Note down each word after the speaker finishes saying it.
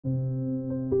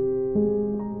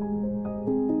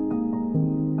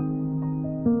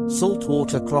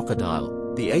Saltwater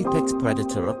crocodile, the apex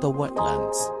predator of the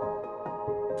wetlands.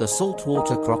 The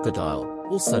saltwater crocodile,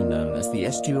 also known as the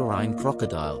estuarine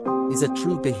crocodile, is a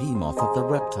true behemoth of the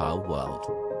reptile world.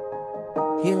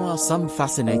 Here are some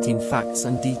fascinating facts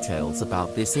and details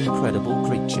about this incredible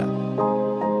creature.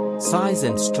 Size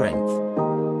and strength.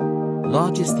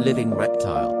 Largest living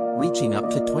reptile, reaching up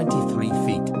to 23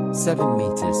 feet, 7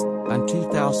 meters, and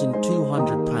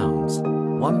 2,200 pounds,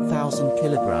 1,000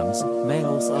 kilograms.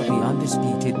 Males are the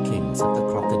undisputed kings of the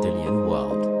crocodilian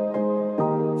world.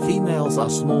 Females are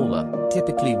smaller,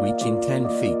 typically reaching 10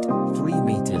 feet, 3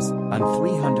 meters, and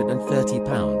 330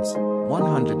 pounds,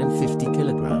 150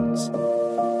 kilograms.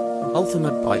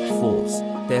 Ultimate bite force.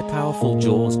 Their powerful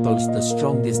jaws boast the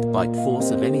strongest bite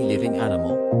force of any living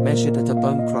animal, measured at a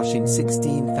bone-crushing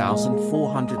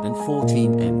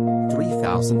 16,414 N,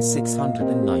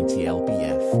 3,690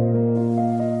 lbf.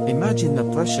 Imagine the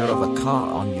pressure of a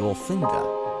car on your finger.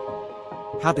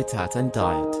 Habitat and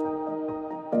diet.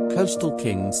 Coastal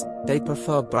kings, they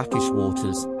prefer brackish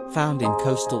waters, found in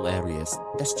coastal areas,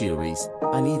 estuaries,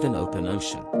 and even open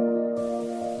ocean.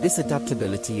 This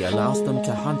adaptability allows them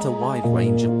to hunt a wide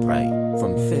range of prey,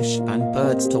 from fish and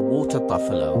birds to water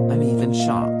buffalo and even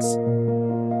sharks.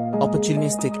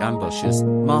 Opportunistic ambushers,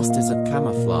 masters of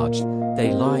camouflage,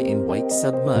 they lie in wait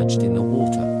submerged in the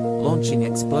water, launching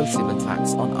explosive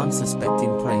attacks on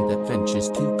unsuspecting prey that ventures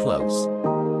too close.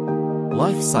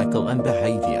 Life cycle and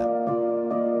behavior.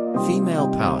 Female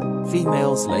power.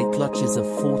 Females lay clutches of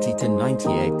 40 to 90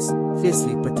 eggs,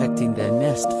 fiercely protecting their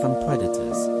nest from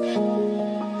predators.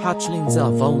 Hatchlings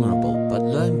are vulnerable but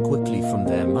learn quickly from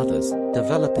their mothers,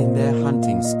 developing their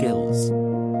hunting skills.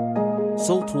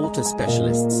 Saltwater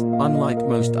specialists. Unlike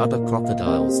most other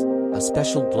crocodiles, a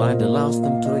special gland allows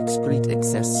them to excrete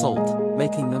excess salt,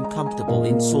 making them comfortable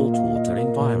in saltwater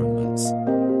environments.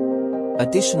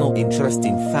 Additional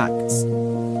interesting facts.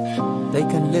 They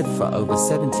can live for over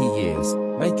 70 years,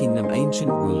 making them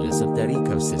ancient rulers of their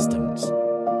ecosystems.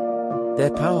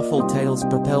 Their powerful tails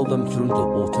propel them through the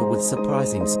water with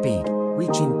surprising speed,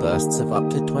 reaching bursts of up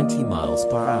to 20 miles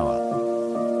per hour.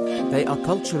 They are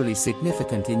culturally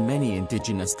significant in many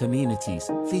indigenous communities,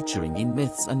 featuring in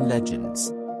myths and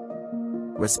legends.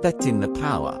 Respecting the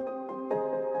power.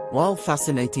 While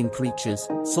fascinating creatures,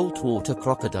 saltwater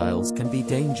crocodiles can be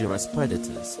dangerous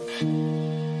predators.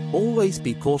 Always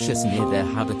be cautious near their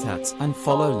habitats and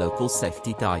follow local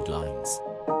safety guidelines.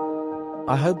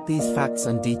 I hope these facts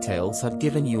and details have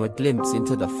given you a glimpse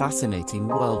into the fascinating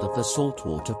world of the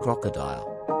saltwater crocodile.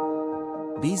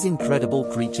 These incredible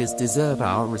creatures deserve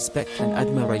our respect and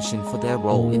admiration for their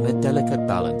role in the delicate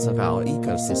balance of our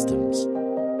ecosystems.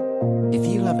 If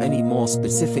you have any more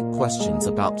specific questions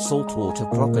about saltwater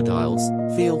crocodiles,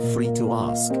 feel free to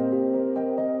ask.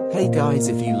 Hey guys,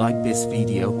 if you like this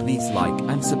video, please like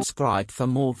and subscribe for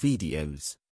more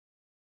videos.